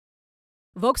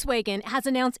Volkswagen has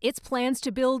announced its plans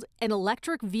to build an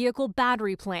electric vehicle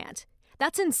battery plant.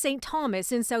 That's in St.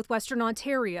 Thomas in southwestern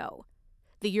Ontario.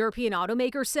 The European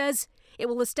automaker says it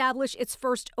will establish its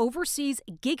first overseas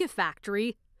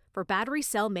gigafactory for battery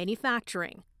cell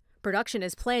manufacturing. Production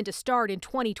is planned to start in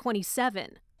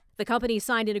 2027. The company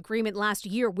signed an agreement last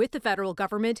year with the federal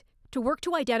government to work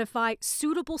to identify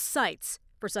suitable sites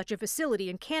for such a facility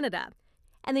in Canada,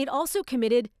 and they'd also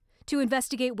committed to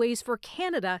investigate ways for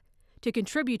Canada to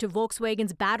contribute to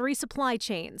Volkswagen's battery supply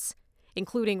chains,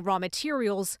 including raw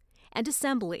materials and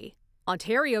assembly.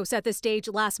 Ontario set the stage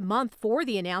last month for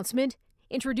the announcement,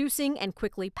 introducing and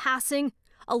quickly passing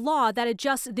a law that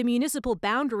adjusts the municipal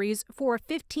boundaries for a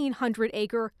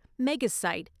 1,500-acre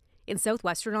megasite in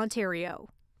southwestern Ontario.